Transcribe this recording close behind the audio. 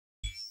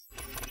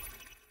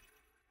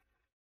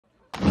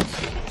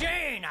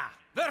Jaina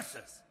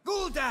versus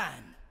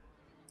Gul'dan.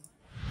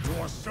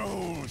 Your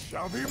soul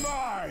shall be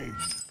mine!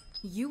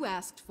 You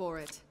asked for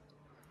it.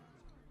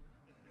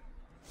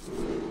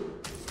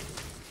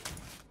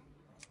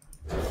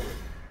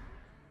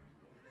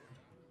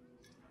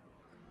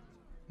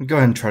 Go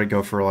ahead and try to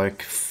go for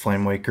like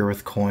Flame Waker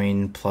with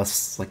coin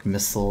plus like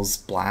missiles,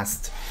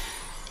 blast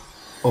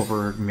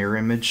over mirror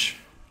image.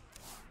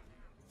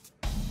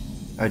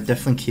 I'd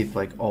definitely keep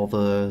like all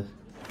the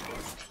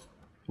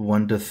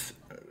 1 to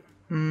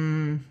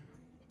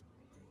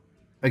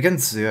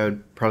against Zoo,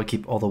 I'd probably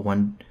keep all the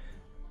 1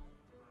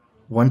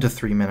 to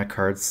 3 mana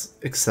cards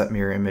except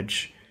mirror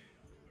image.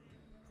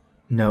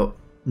 No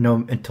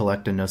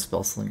intellect and no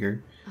spell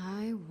slinger.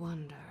 I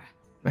wonder.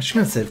 I'm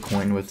actually gonna save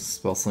coin with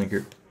spell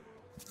slinger.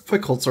 If I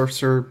Cold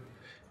Sorcerer,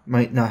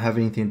 might not have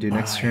anything to do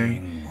next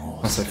turn,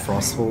 unless I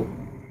Frostbolt.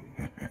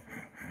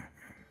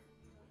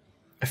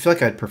 I feel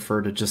like I'd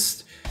prefer to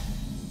just...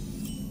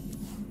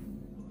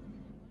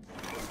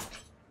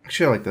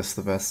 Actually, I like this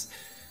the best.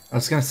 I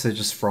was gonna say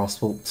just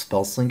Frostbolt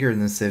Spellslinger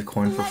and then save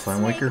coin for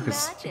Flamewaker,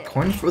 because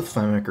coin with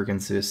Flamewaker can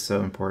see is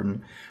so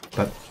important.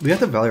 But we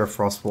have the value of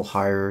Frostbolt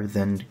higher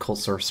than Cold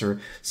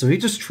Sorcerer, so we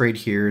just trade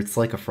here, it's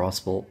like a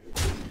Frostbolt.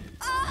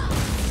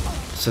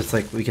 So it's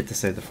like we get to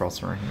save the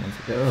Frost from our hand.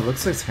 Oh, it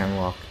looks like it's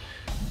Handlock.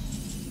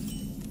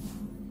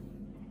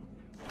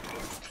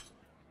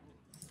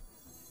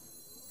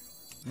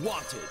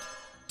 Wanted,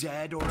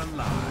 dead or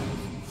alive.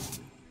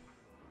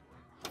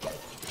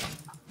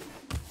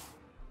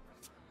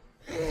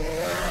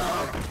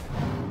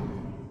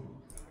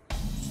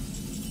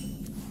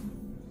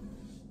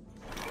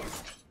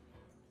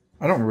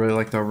 I don't really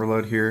like the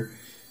overload here.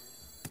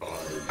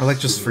 I like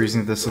just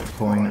freezing this with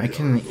coin. I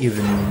can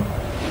even,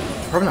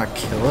 probably not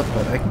kill it,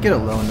 but I can get it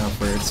low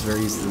enough where it's very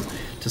easy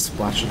to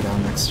splash it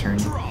down next turn.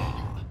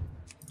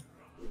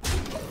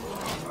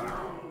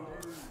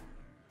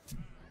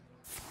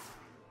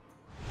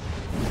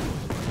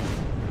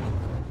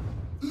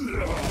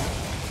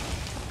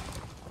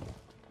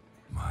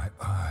 My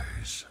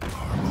eyes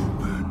are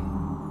open.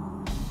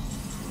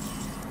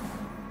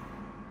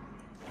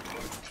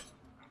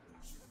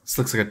 This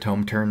looks like a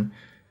tome turn.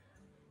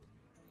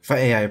 If I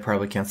AI, I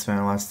probably can't spend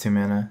my last 2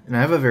 mana. And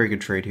I have a very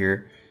good trade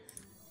here.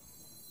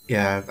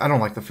 Yeah, I don't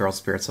like the Feral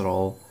Spirits at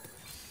all.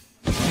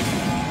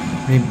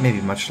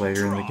 Maybe much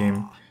later in the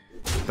game.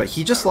 But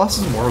he just lost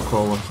his Mortal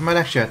Coil. He might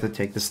actually have to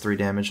take this 3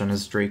 damage on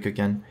his Drake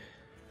again.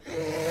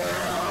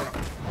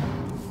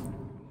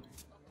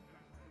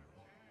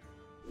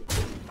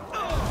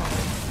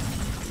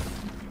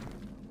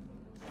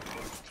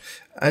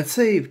 I'd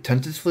say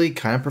tentatively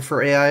kind of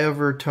prefer AI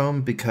over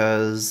Tome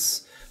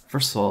because,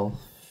 first of all,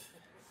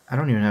 I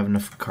don't even have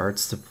enough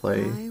cards to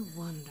play. I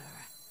wonder.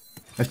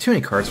 I have too many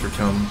cards for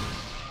Tome.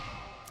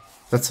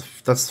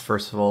 That's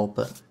first of all,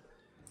 but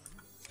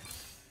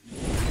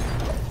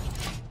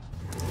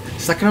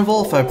second of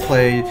all, if I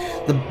play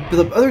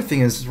the other thing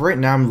is right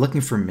now I'm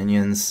looking for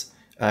minions.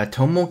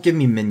 Tome won't give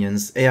me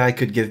minions. AI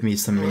could give me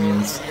some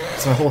minions.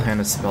 So my whole hand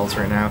is spells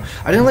right now.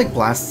 I didn't like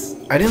blasts.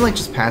 I didn't like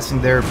just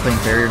passing there, playing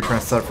barrier, and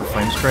trying to set up for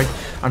flame strike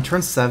on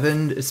turn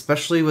 7,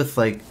 especially with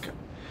like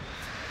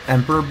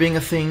Emperor being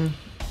a thing.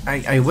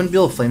 I wouldn't be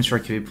able to flame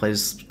strike if he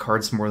plays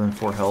cards more than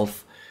 4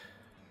 health.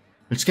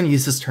 I'm just gonna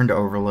use this turn to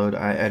overload.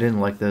 I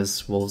didn't like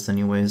those wolves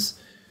anyways.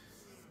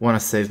 Want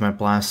to save my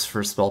blasts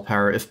for spell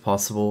power if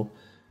possible,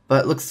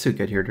 but it looks too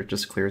good here to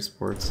just clear his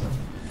board. So.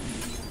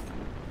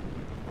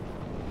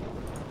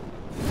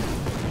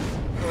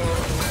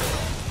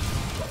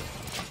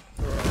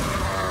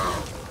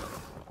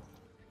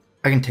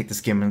 I can take this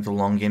game into the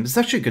long game. It's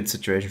actually a good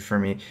situation for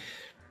me.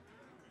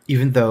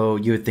 Even though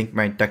you would think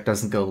my deck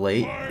doesn't go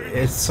late,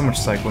 it's so much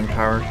cycling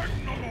power.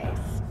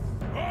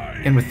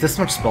 And with this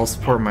much spell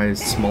support, my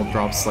small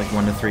drops like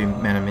 1 to 3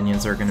 mana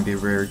minions are going to be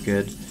very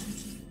good.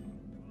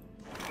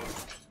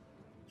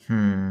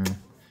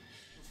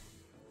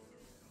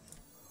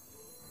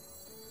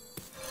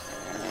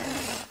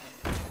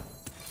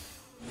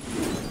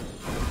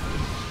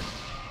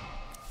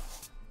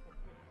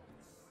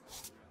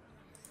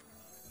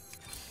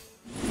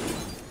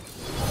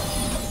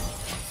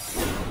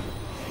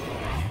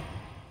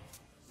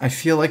 I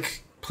feel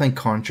like playing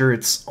Conjure,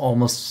 it's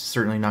almost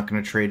certainly not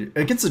going to trade.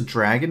 Against a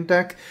Dragon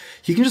deck,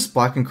 he can just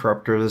block and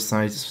Corruptor this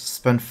night,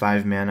 spend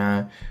 5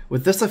 mana.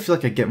 With this, I feel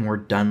like I get more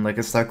done. Like,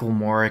 a cycle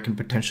more, I can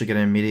potentially get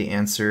an immediate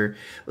answer.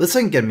 This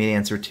I can get an immediate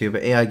answer too,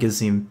 but AI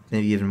gives me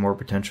maybe even more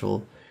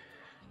potential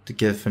to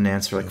give an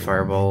answer like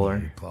Fireball or...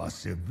 Not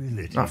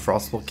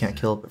Frostbolt, can't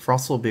kill it, but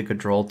Frostbolt will be a good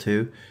draw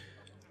too.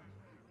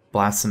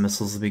 Blasts and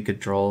Missiles will be a good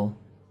draw.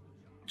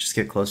 Just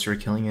get closer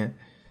to killing it.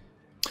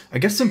 I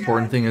guess the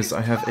important thing is I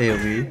have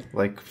AoE,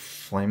 like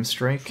Flame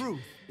Strike,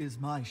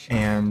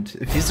 and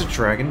if he's a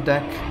Dragon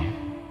deck,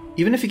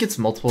 even if he gets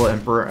multiple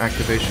Emperor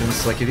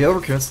activations, like if he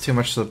overcommits too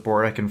much to the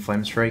board, I can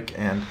Flame Strike,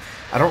 and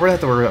I don't really have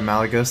to worry about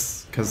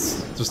Malagos,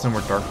 because there's no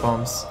more Dark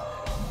Bombs.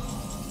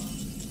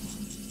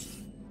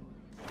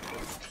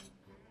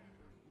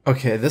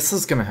 Okay, this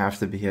is gonna have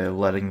to be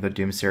letting the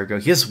Doomsayer go.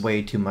 He has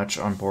way too much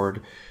on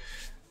board.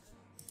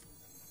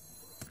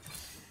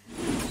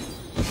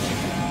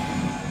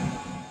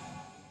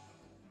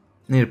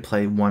 I need to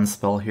play one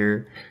spell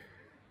here.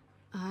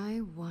 I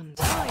wonder.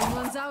 Time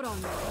runs out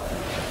on me.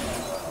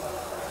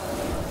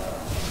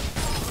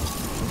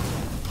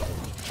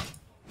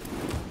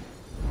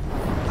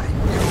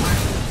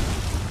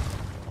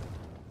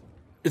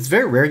 It's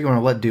very rare you want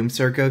to let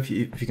Doomsayer go if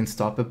you can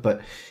stop it, but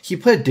he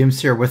played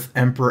Doomsayer with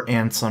Emperor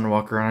and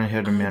Sunwalker and I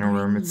had a Mana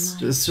Worm. It's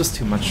just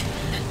too much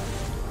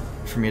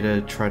for me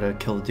to try to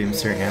kill the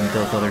Doomsayer and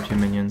deal with the other two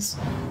minions.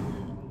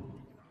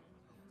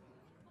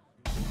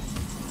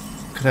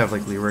 Could have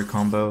like Leroy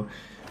combo.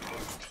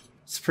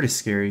 It's pretty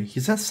scary.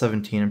 He's at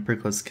 17, I'm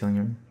pretty close to killing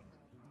him.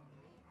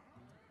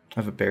 I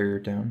have a barrier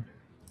down.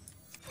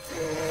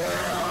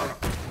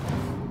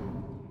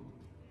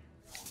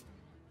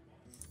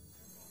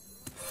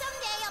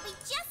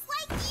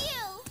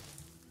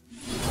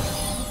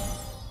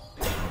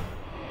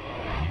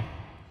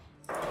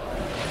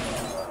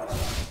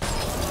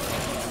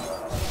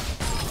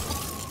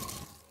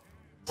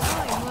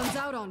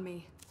 On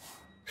me.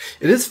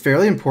 It is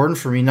fairly important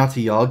for me not to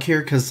Yogg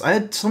here, because I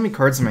had so many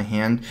cards in my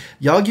hand.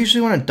 Yogg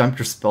usually want to dump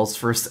your spells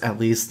first, at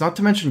least. Not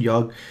to mention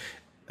Yogg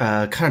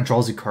kind of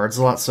draws you cards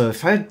a lot, so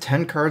if I had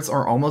 10 cards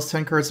or almost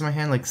 10 cards in my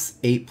hand, like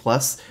 8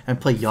 plus,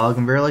 and play Yogg,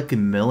 I'm very likely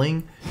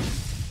milling.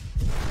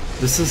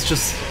 This is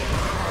just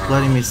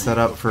letting me set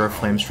up for a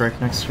Flame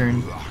Strike next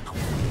turn.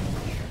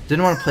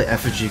 Didn't want to play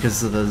Effigy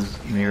because of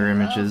those mirror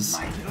images.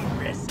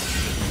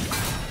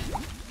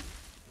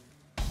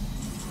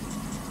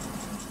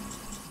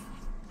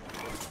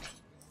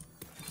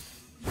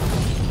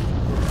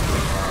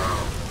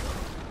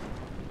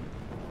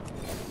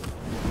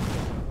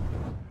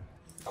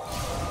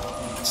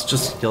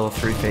 Just deal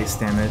 3 face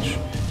damage.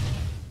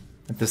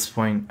 At this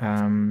point,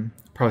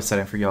 probably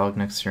setting for Yogg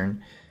next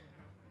turn.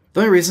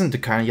 The only reason to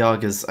kind of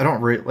Yogg is I don't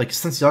really like,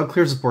 since Yogg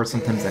clears the board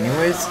sometimes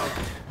anyways.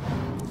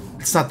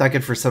 It's not that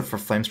good for set for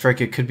Flame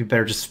Strike. It could be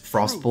better just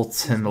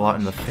Frostbolts him a lot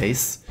in the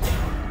face,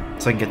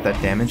 so I can get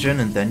that damage in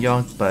and then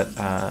Yogg. But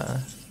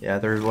yeah,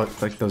 there are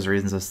like those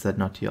reasons I said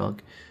not to Yogg.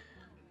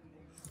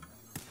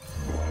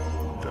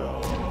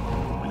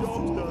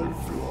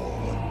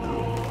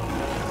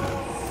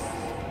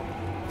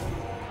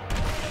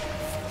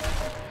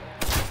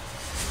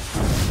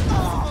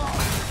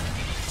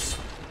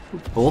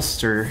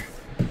 Bolster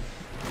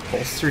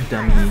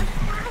dummy.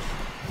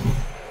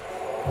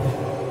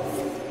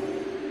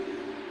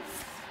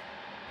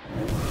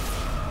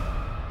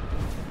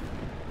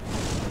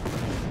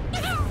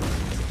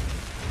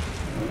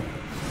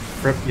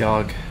 Rip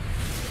Yogg.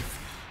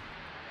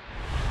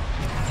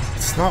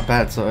 It's not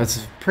bad, so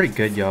it's a pretty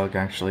good Yogg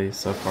actually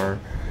so far.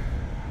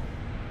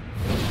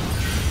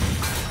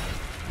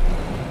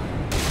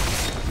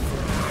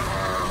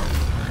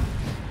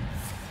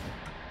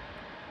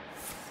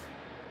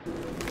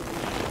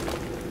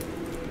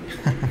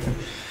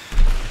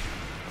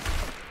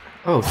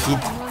 Oh, he...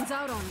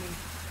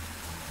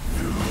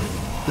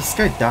 This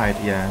guy died,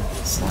 yeah,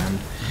 slammed.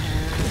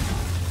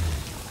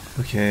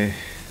 Okay.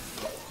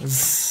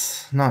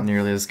 It's not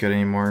nearly as good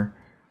anymore.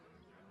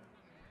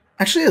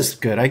 Actually, it's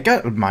good. I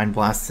got a Mind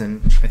Blast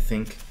in, I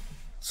think.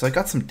 So I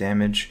got some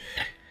damage.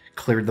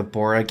 Cleared the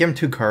board. I gave him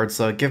 2 cards,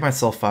 so I gave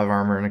myself 5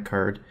 armor and a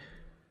card.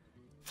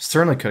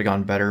 Certainly could have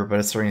gone better, but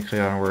it certainly could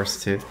have gone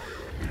worse too.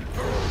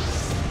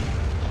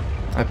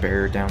 I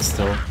barrier down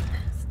still.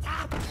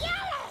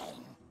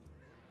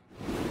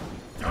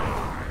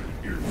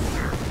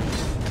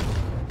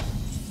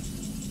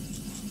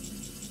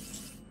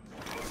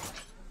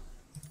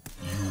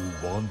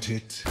 Want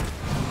it?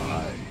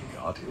 I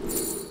got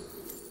it.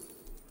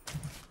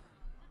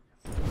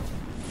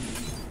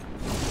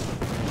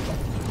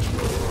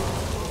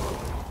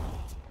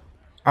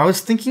 I was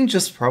thinking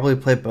just probably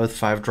play both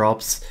 5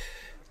 drops.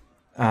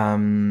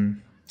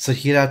 So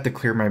he'd have to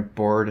clear my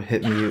board,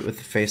 hit me with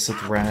the face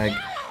with Rag,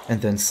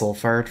 and then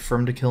Soulfire for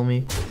him to kill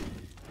me.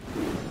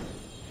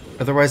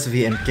 Otherwise, if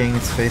he endganged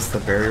his face, the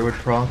barrier would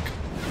proc.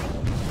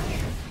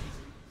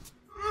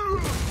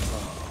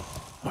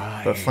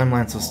 But Flame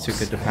Lance was too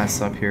good to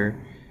pass up here.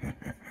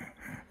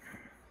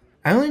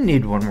 I only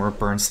need one more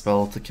burn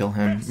spell to kill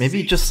him.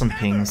 Maybe just some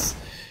pings.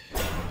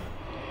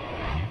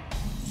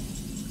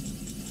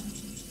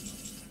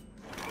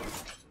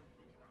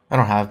 I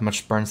don't have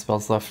much burn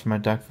spells left in my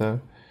deck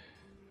though.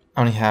 I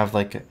only have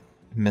like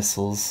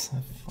missiles.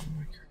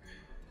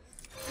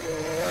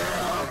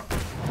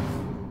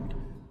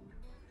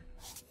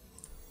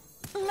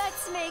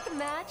 Let's make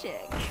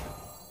magic.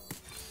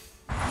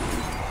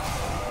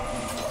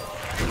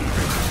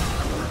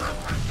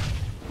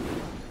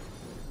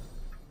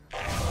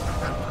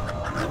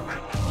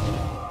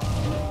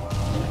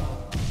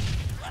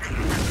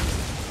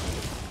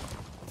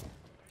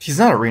 He's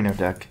not a Reno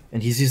deck,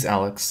 and he's used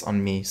Alex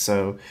on me,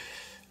 so...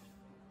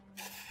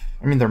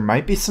 I mean, there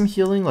might be some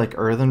healing, like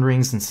Earthen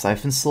Rings and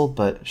Siphon Soul,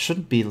 but it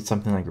shouldn't be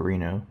something like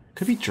Reno.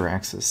 Could be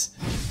Draxus.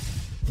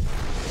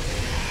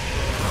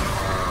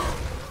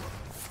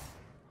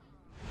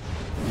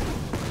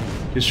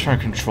 He's trying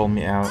to control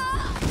me out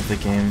of the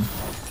game.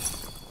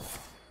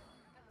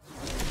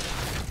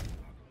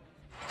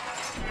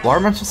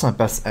 Larmental's my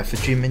best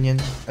effigy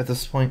minion at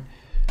this point.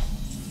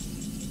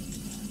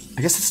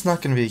 I guess it's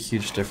not going to be a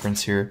huge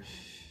difference here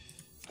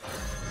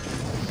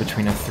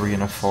between a 3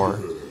 and a 4.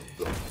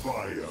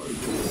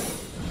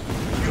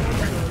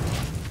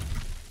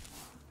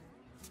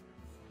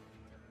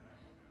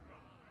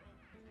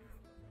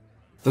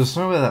 There's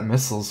no way that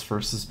missiles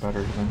first is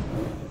better than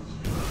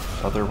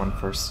the other one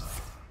first.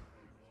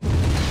 It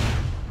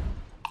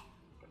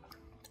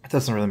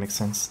doesn't really make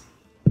sense.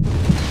 You're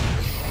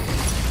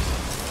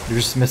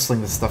just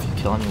missling the stuff you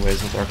kill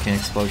anyways with Arcane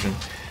Explosion.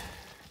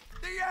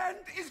 The end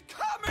is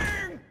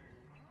coming!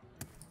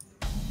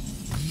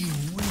 You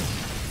win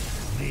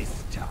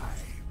this time.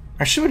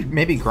 I should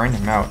maybe grind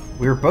him out.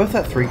 We were both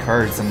at 3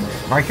 cards, and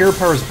my hero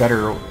power is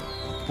better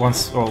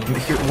once. Well,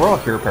 Royal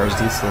Hero Power is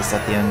useless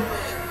at the end.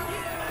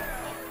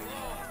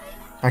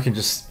 I can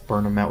just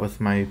burn him out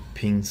with my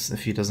pings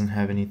if he doesn't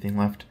have anything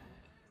left.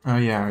 Oh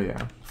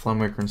yeah.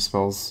 Flamewaker and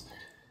spells.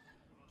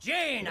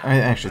 I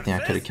actually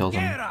think I could have killed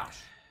him.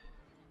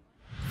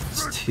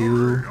 It's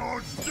 2,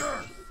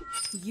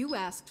 You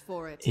asked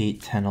for it.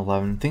 8, 10,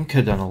 11. I think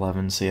could have done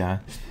 11, so yeah.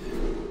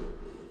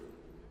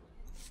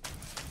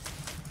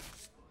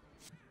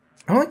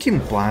 I don't like keeping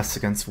Blast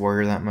against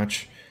Warrior that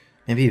much.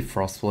 Maybe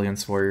Frostful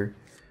against Warrior.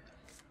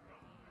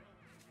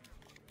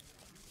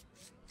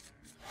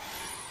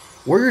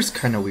 Warrior's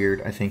kind of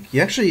weird, I think.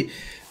 You actually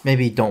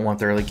maybe don't want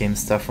the early game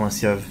stuff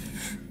unless you have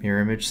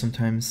Mirror Image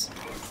sometimes.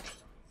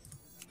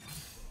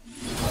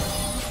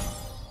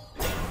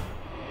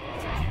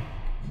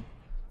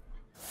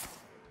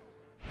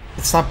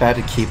 It's not bad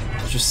to keep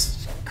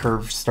just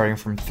curve starting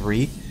from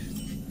 3,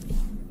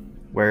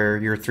 where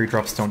your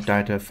 3-drops don't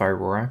die to Fire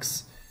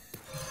Rorax.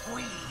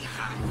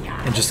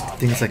 And just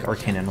things like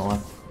Arcane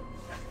Intellect.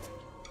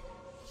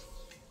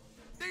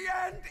 The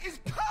end is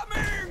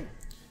coming!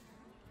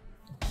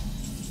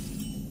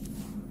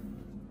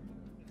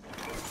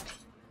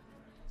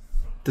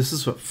 This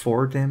is what,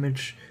 4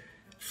 damage?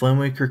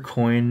 Flamewaker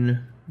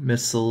Coin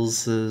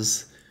Missiles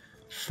is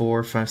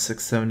 4, 5,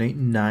 6, 7, 8,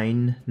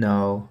 9.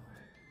 No.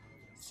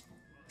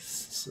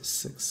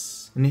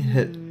 6. I need to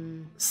hit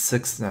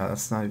 6 now.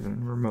 That's not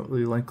even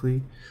remotely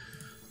likely.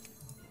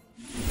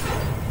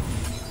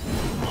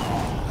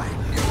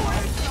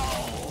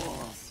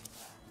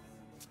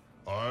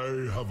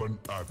 I have an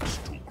axe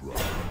to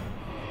grind.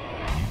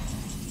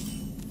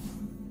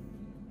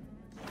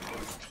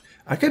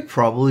 I could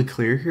probably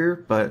clear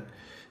here, but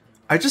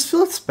I just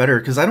feel it's better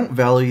because I don't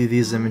value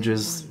these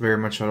images very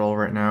much at all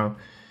right now.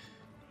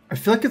 I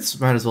feel like it's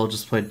might as well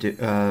just play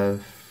Water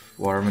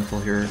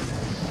Elemental here.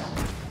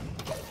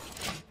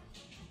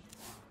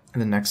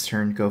 And the next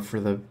turn go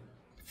for the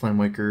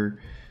Flamewaker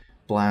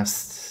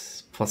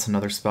Blast plus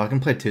another spell. I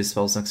can play 2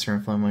 spells next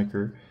turn,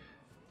 Flamewaker.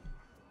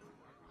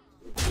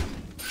 I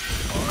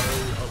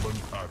have an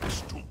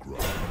axe to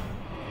grind.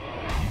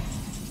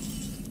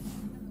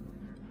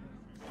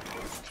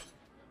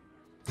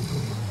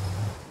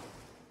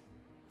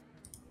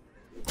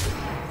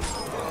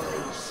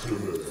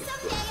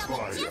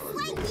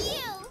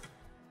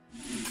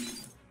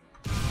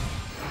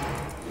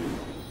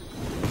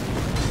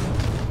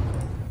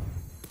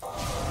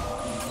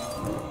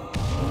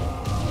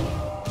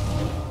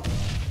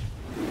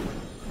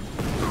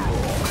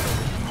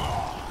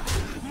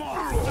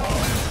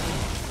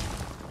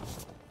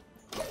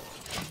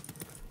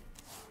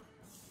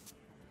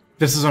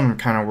 This is what I'm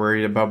kind of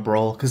worried about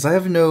Brawl, because I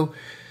have no...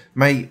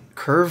 My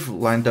curve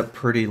lined up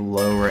pretty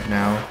low right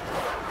now.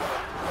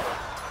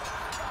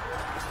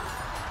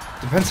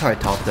 Depends how I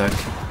top deck.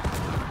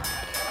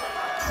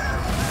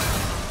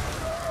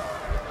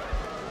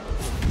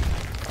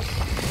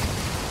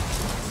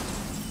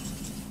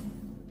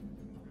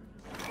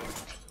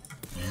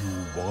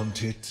 You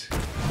want it?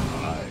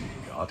 I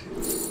got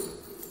it.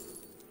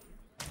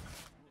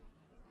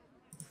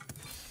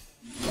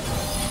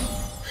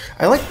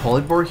 I like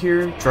Polyboard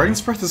here.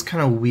 Dragon's Breath is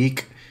kind of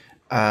weak.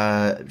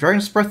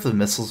 Dragon's Breath with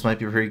missiles might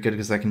be pretty good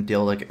because I can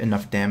deal like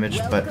enough damage,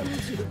 but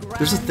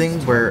there's a thing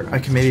where I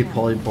can maybe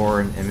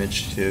Polyboard an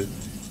image too.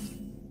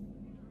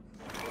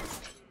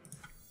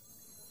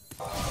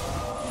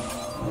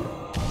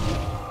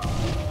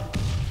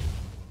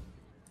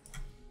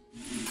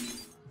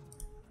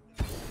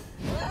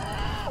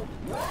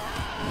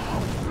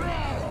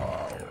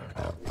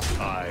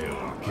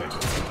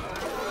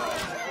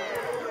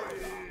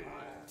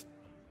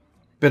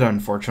 Bit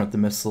unfortunate the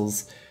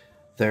missiles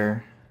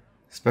there,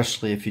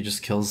 especially if he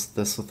just kills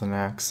this with an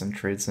axe and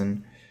trades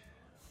in.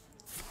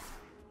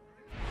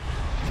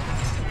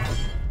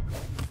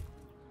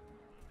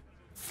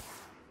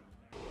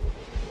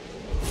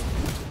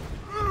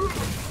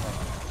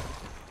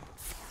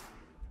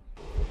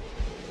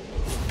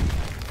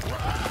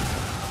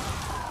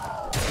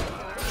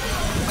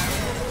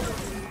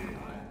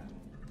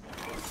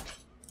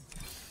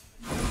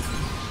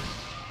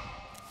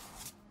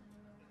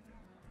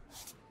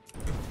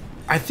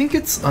 I think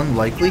it's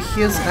unlikely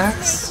he has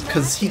Axe,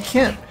 because he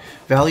can't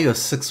value a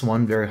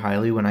 6-1 very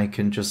highly when I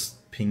can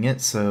just ping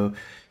it, so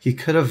he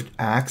could have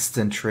Axed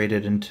and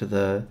traded into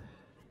the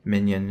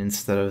minion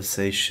instead of,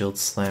 say, shield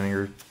slamming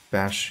or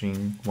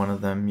bashing one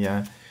of them,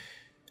 yeah.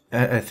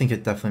 I think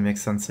it definitely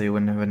makes sense that you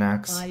wouldn't have an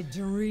axe. I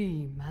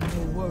dream and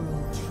the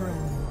world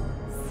trembles.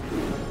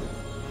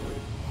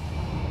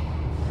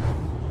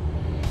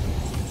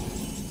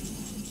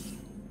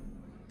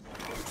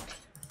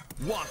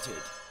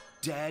 Wanted,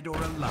 dead or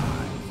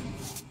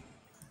alive.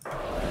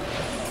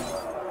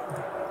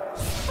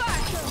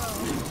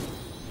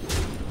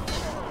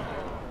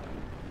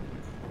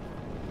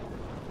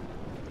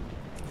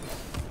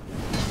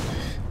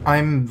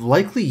 I'm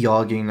likely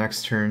yogging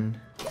next turn.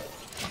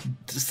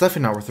 It's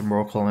definitely not worth the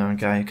Moral Cooldown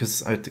guy,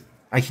 because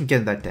I can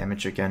get that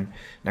damage again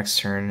next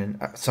turn,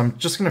 and so I'm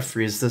just gonna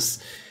freeze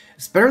this.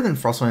 It's better than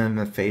Frostwing in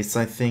the face,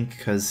 I think,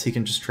 because he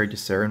can just trade to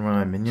Sarah and one of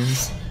my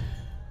minions.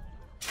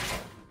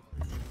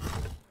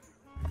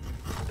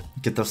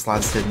 Get those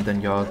last hit and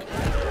then Yogg.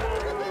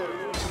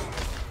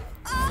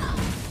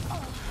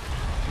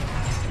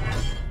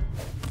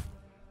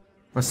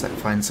 Unless I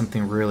find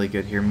something really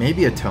good here.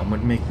 Maybe a tome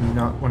would make me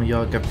not want to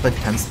Yogg. I've played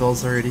 10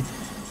 spells already.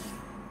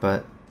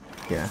 But,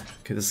 yeah.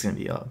 Okay, this is gonna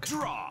be Yogg.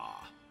 Draw.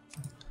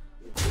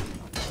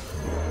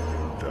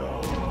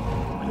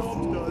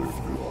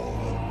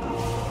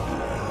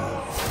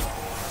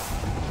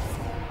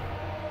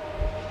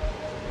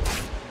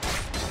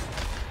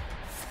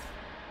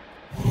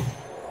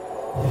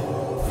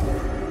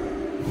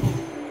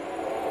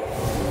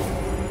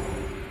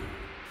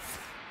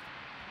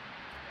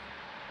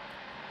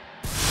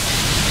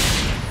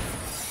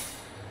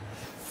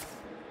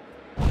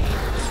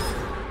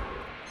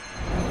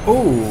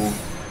 Oh,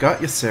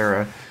 got you,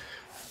 Sarah.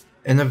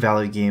 In a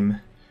value game.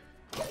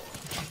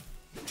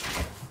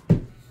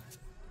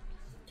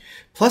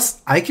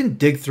 Plus, I can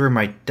dig through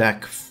my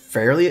deck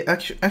fairly.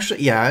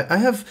 Actually, yeah, I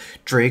have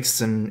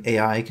Drakes and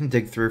AI. I can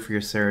dig through for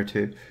your Sarah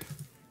too.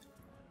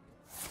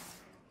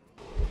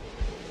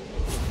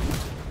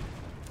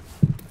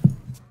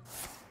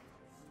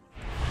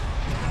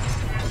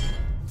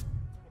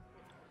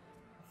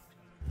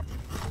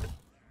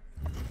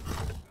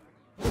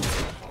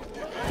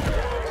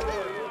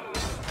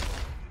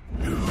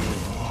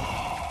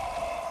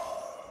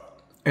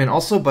 And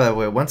also, by the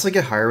way, once I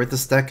get higher with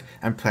this deck,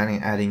 I'm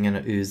planning adding in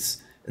a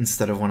Ooze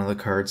instead of one of the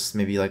cards,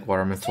 maybe like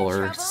Water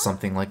Mythal or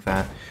something like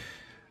that.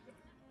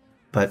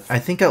 But I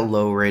think at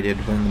low rated,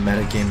 when the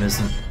metagame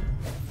isn't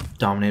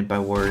dominated by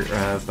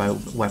by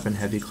weapon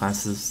heavy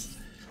classes,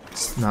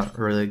 it's not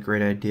really a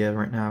great idea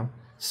right now.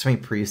 So many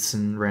priests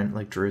and rent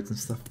like druids and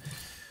stuff.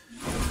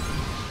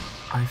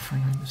 I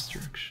find in this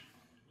direction.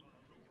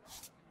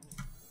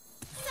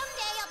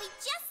 Someday I'll be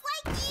just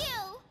like you.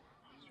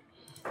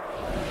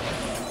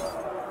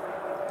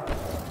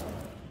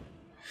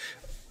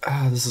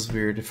 Ah, this is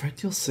weird. If I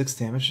deal 6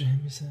 damage to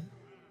him, is that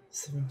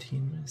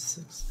 17 minus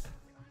 6?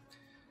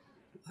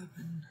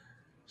 11.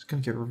 Just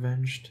gonna get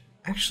revenged.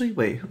 Actually,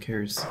 wait, who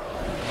cares?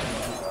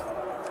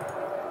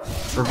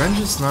 Revenge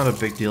is not a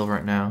big deal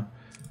right now.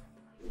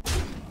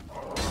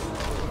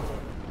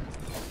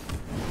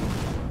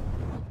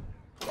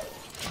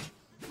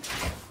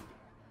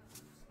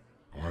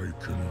 I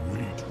can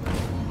wait no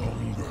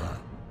longer.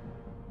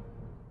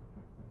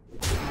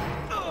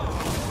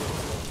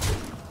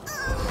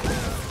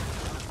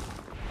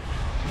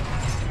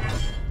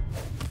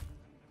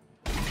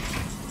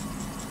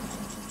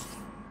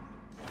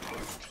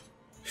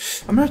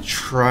 I'm gonna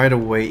try to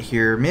wait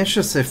here. Maybe I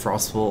should say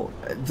Frostbolt.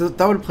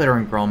 That would have played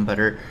around Grom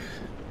better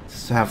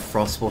to have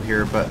Frostbolt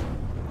here, but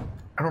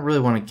I don't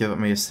really want to give up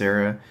my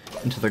Ysera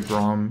into the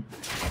Grom.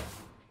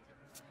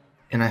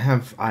 And I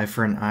have Eye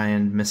for an Eye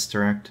and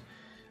Misdirect.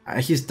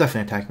 He's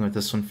definitely attacking with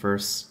this one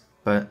first,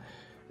 but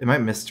it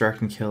might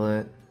Misdirect and kill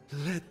it.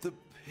 Let the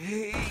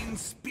pain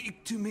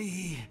speak to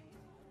me.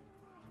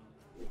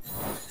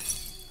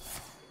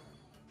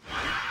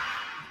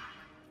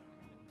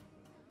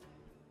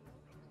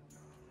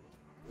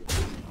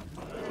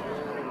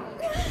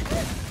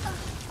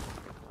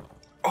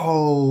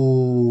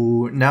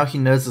 Oh, now he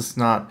knows it's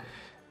not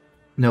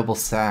Noble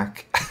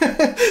Sack.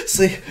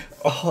 See,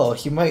 oh,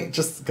 he might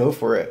just go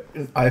for it.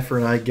 Eye for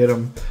an Eye, get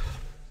him.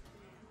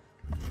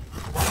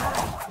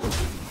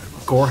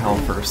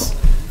 Gorehell first.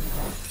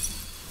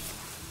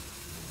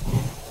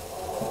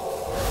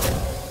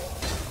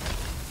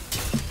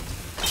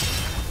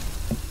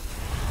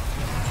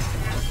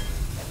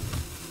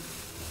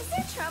 Is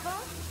there trouble?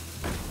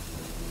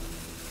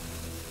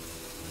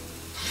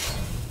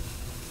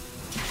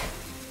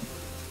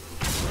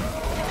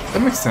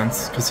 That makes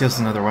sense, because he has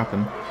another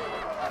weapon.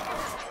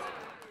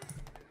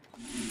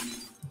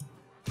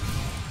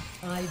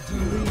 I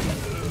dream and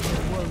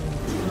the world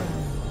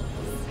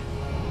trembles.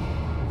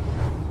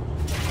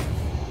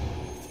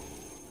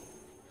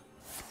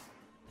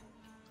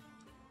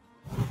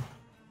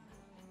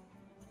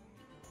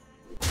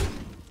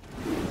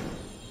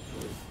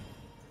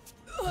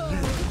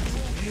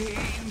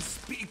 Pain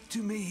speak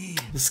to me.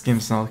 This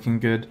game's not looking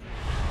good.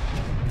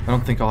 I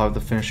don't think I'll have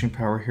the finishing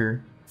power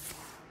here.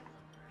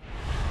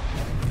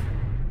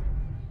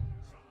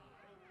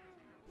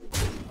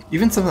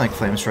 Even something like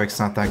Flame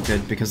Strike's not that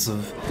good because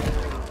of...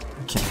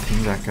 I can't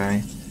ping that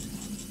guy.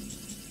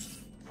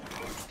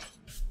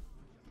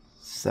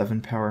 7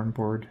 power on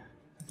board.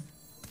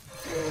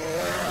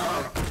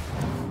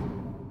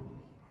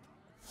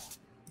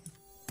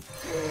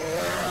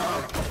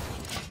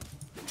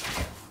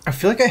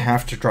 feel like I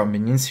have to drop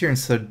minions here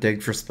instead of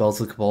dig for spells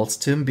like Cabal's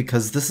Tomb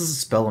because this is a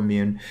spell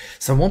immune.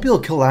 So I won't be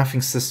able to kill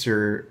Laughing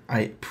Sister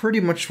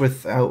pretty much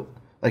without,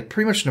 like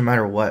pretty much no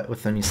matter what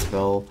with any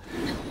spell.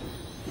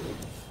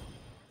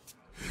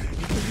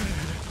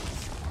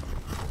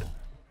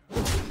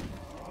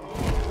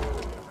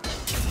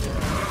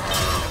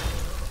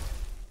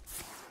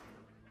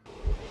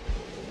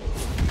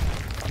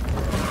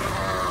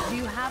 Do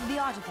you have the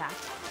artifact?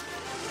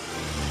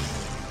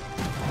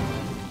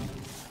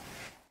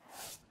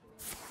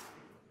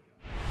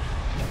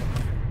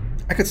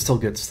 I could still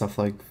get stuff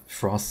like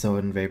Frost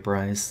Node and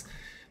Vaporize,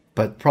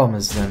 but the problem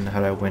is then how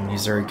do I win?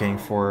 He's already getting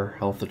 4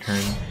 health a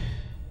turn.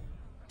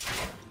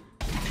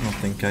 I don't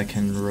think I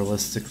can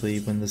realistically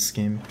win this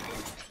game.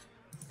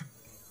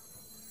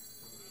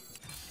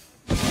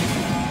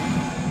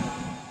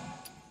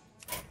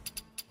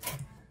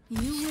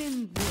 You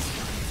win this.